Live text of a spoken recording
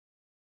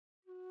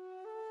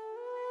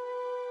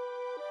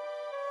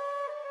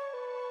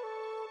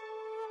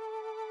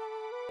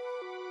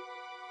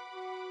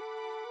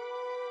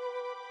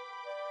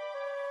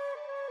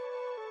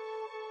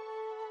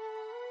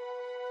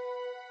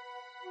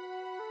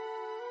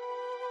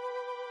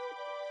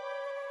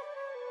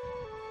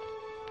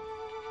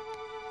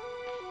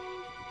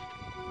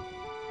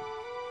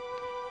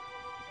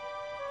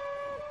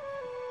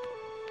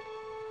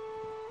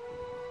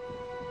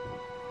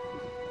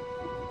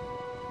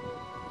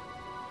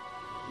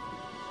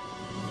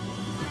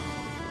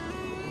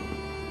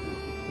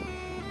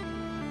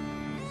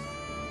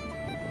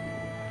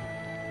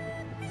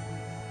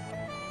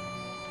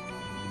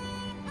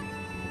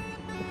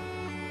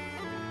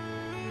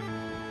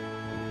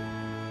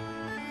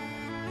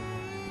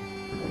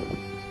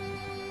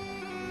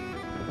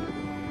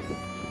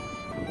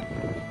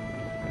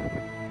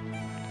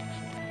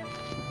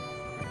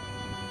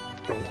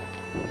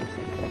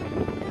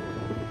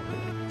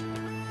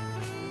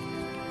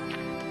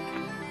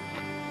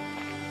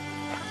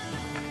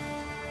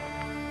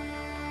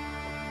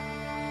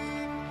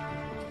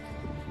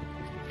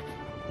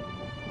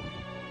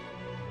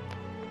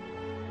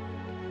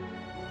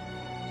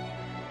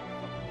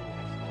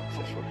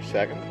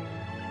Second.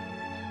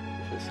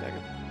 This is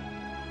second.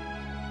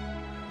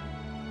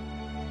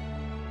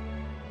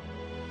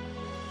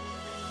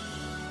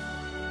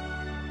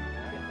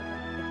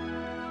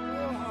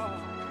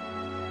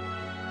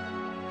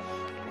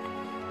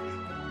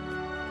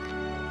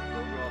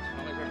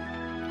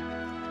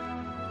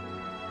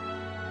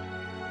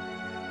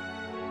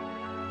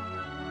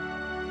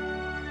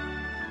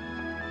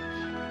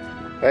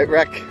 Right,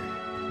 Rick,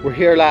 we're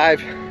here live.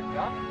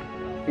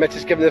 Yeah. Mitch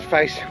is giving the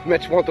advice.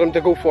 Mitch wanted him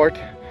to go for it.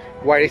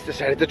 Wiley's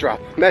decided to drop.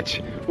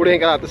 Mitch, what do you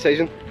think of that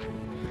decision?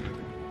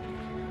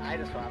 I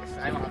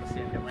want to see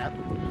him get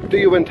wet. Do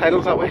you win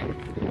titles that way?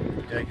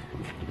 You do. You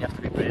have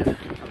to be brave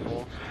and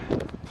bold.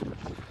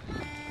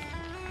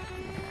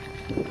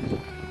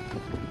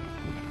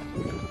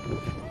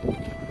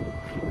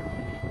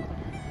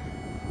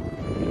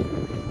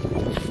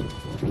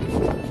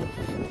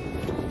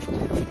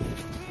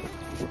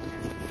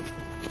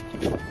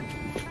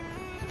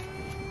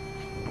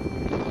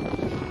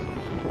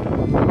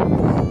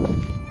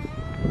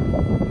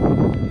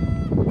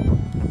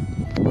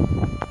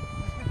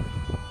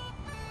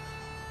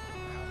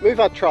 Move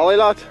that trolley,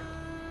 lad.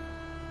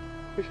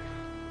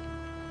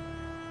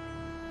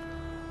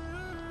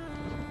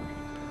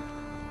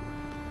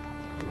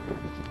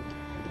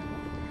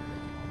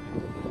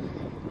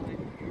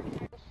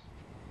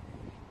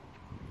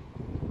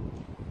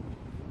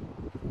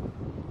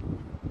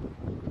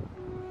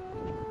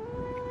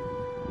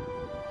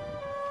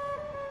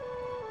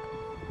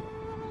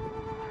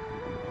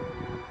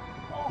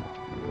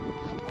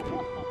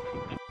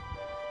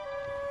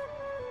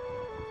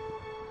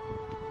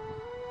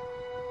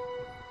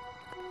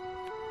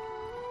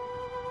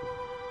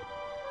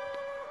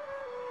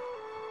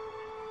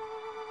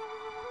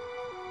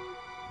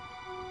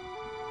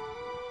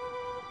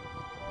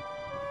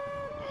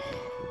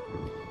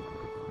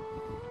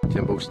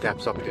 Jimbo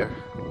steps up here,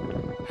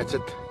 hits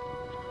it,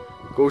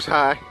 goes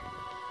high,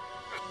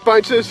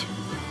 bounces,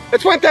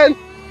 it's went in!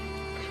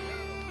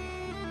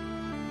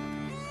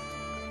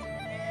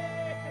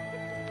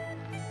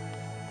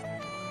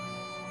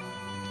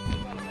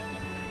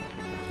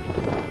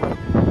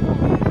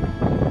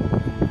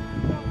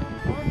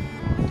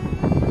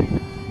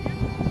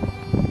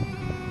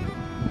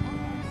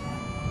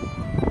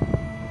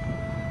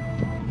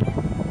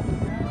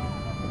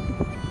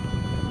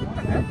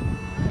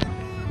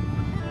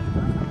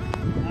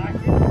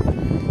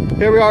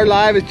 Here we are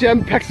live as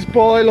Jim picks his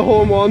ball out of the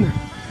hole in one.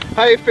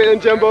 How you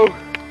feeling, Jimbo?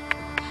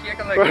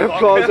 Shaking like Round of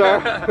applause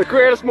there. The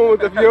greatest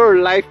moment of your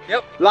life.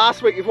 Yep.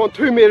 Last week you've won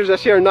 2 metres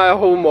this year, now a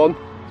hole in one.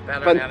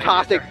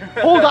 Fantastic.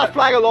 Hold that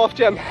flag aloft,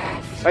 Jim.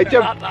 Yes. Right,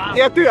 Jim.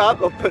 Yeah, do that.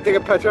 I'll take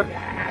a picture.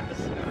 Yes.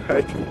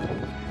 Right.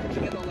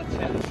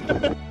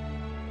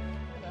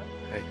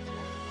 Right.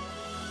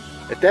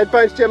 It did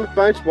bounce, Jim. It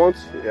bounced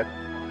once.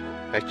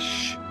 Yeah. Right,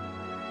 shh.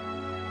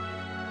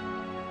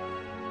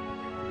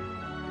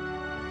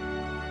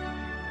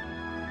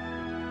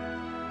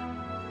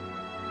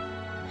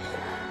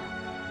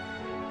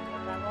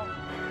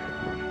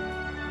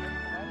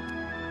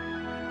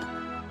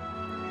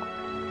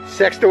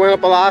 Six to win up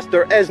the last.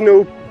 There is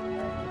no.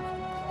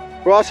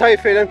 Ross, how you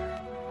feeling?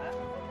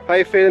 How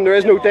you feeling? There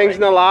is no dings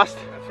in the last.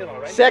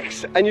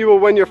 6 and you will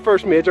win your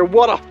first major.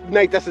 What a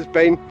night this has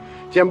been.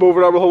 Jimbo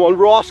over there with hole one.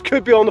 Ross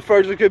could be on the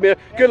first. Could be.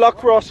 Good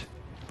luck, Ross.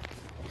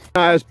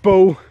 As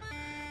Bo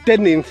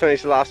didn't even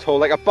finish the last hole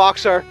like a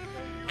boxer.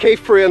 Keith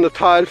free on the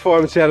towel for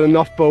him and said,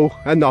 "Enough, Bo.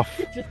 Enough."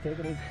 Just take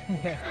it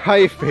easy. How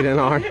you feeling,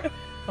 Aaron?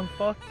 I'm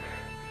fucked.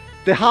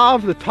 To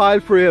have the towel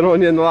free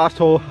on you in the last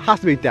hole has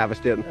to be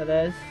devastating. It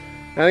is.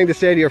 Anything to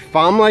say to your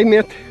family,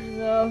 mate?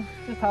 No,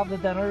 just have the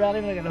dinner ready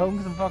when I get home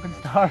because I'm fucking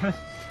starving.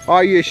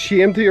 Are you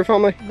ashamed to your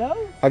family? No.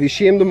 Have you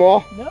shamed them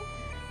all? No.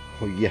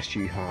 Oh yes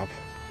you have.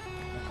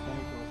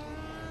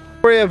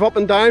 Brave up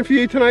and down for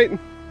you tonight? Yep.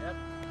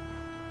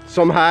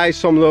 Some highs,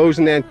 some lows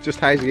and then just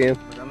highs again.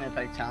 There's only a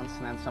big chance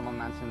and then someone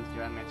mentions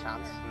during my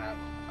chance and then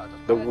I'll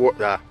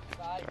just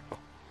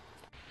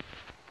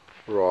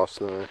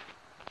Ross now.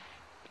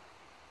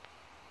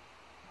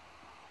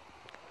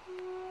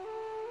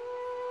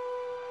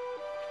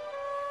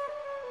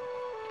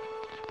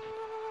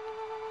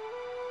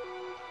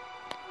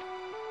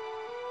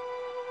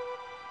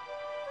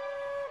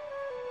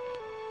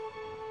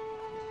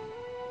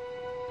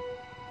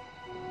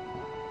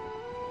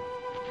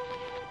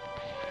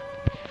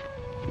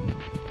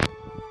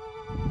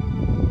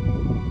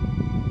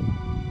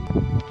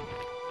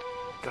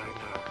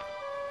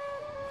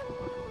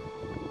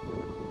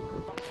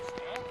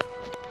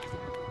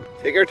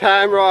 Take your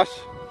time, Ross.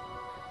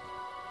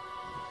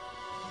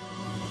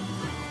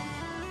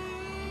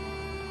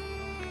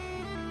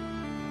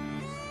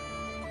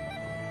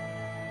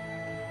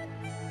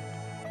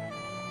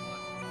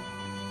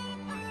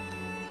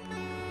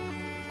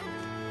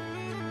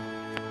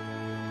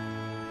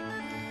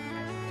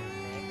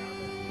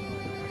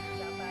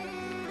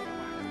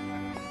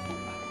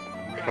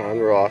 Can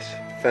Ross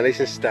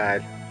finish in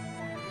style.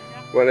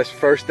 Win his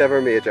first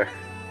ever major.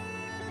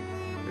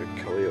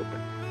 Kilcooley Open.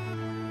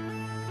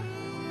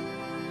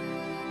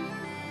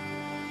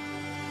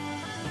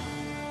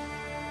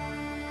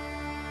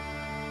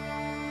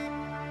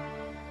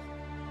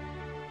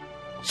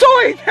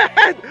 Oh, he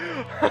did!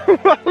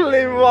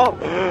 Unbelievable!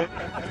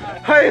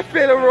 How you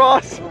feeling,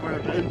 Ross?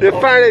 You've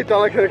finally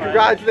done it. Can I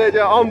congratulate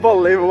you?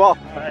 Unbelievable.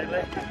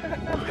 Finally.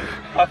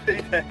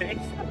 Happy days.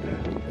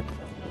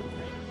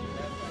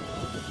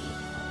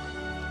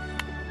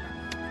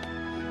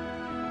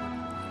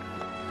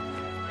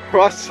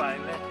 Ross,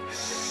 Finally.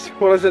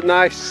 what is it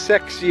now?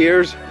 6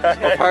 years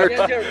apart.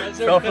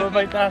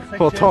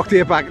 We'll talk to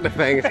you back in the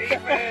thing.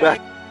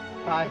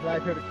 Hi,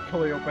 live here at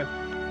Kilcooley Open.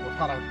 We've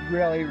had a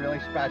really, really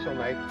special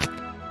night.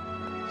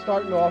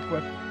 Starting off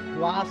with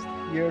last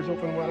year's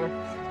Open winner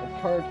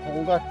and current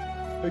holder,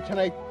 who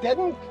tonight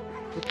didn't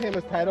reclaim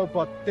his title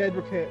but did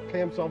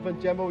reclaim something.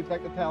 Jimbo, would you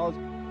like to tell us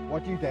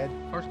what you did?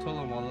 First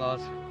hole in one,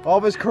 lads.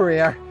 Of his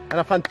career, and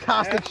a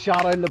fantastic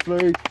shot out in the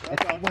blue.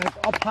 It went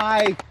up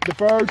high, the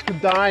birds come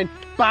down,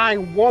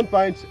 bang, one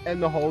bounce in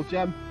the hole.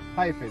 Jim,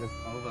 how you feeling?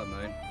 Over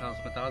mine. That was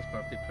my dad's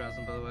birthday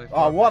present, by the way.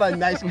 Oh, what a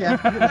nice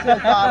gift. You can say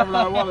that over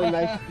there, what a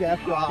nice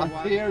gift.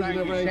 Oh, tears and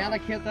everything.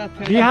 Delicate that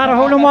thing. She had a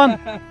hole in one.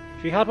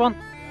 She had one.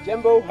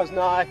 Jimbo has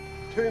now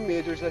 2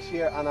 majors this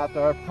year, and that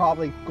they're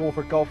probably going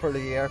for golfer of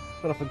the year.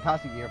 It's been a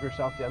fantastic year for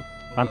yourself, Jim.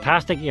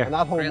 Fantastic year. And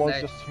that hole Great was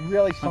night. just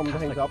really summing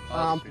things up.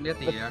 Late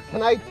the but year.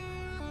 tonight,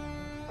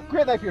 a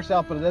great night for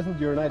yourself, but it isn't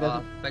your night, is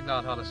it? Big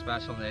lad had a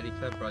special night, he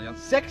played brilliant.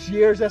 6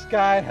 years this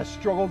guy has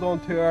struggled on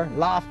tour,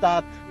 laughed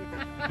at.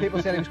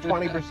 People said he was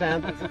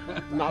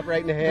 20%, not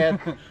right in the head,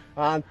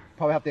 and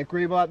probably have to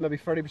agree with that, maybe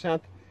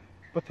 30%.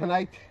 But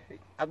tonight,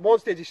 at one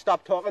stage he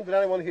stopped talking. Did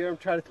anyone hear him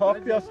try to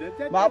talk to us?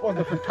 That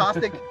wasn't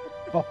fantastic,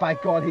 but by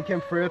God he came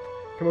through it.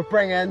 Can we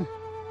bring in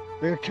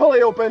the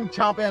Kilcooley Open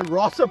champion,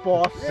 Ross the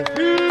Boss?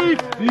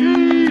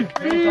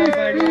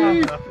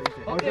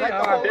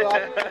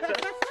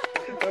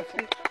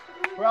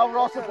 Well,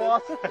 Ross the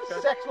Boss,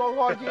 6 long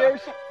hard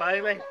years.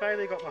 Finally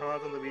got my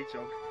hands on the wee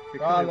chunk.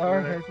 Oh,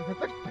 there.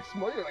 That's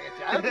small, you're like a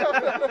giant.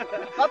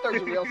 That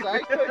there's a real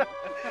size too.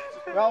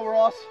 Well,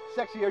 Ross,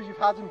 6 years, you've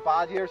had some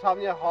bad years,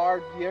 haven't you?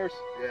 Hard years.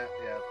 Yeah,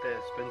 the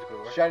spins go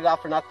over. Shouted out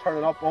for not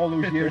turning up all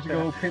those years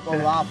ago, people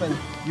laughing.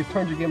 You've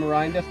turned your game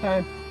around this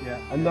time. Yeah.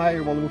 And now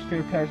you're one of the most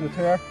favourite players in the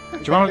tour.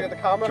 Do you want to look at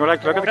the camera?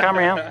 look at the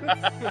camera,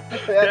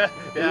 yeah?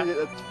 Yeah.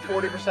 It's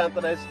 40%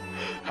 that is.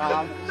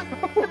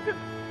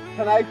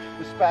 Tonight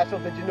was special.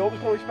 Did you know it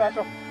was going to be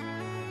special?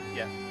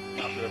 Yeah,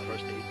 after the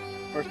first tee.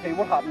 First tee,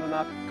 what happened in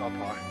that? Got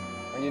par.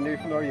 And you knew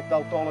from there you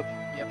built on it,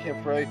 you came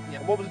through. Yep.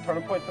 And what was the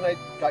turning point tonight?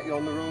 Got you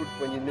on the road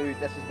when you knew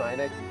this is my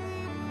night?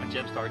 When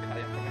Jim started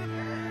cutting for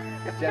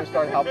me. Jim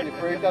started helping you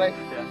through, did he?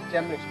 Yeah.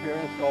 Jim, an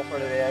experienced golfer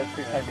today,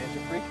 3-time major,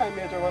 3-time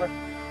major winner.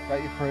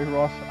 Got you through,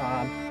 Ross.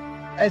 And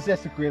is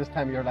this the greatest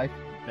time of your life?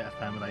 Best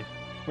time of life.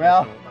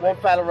 Well, one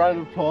final round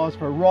of applause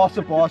for Ross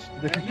the Boss,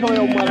 the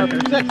Kilcooley winner for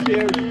 6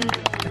 years.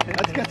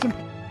 Let's get some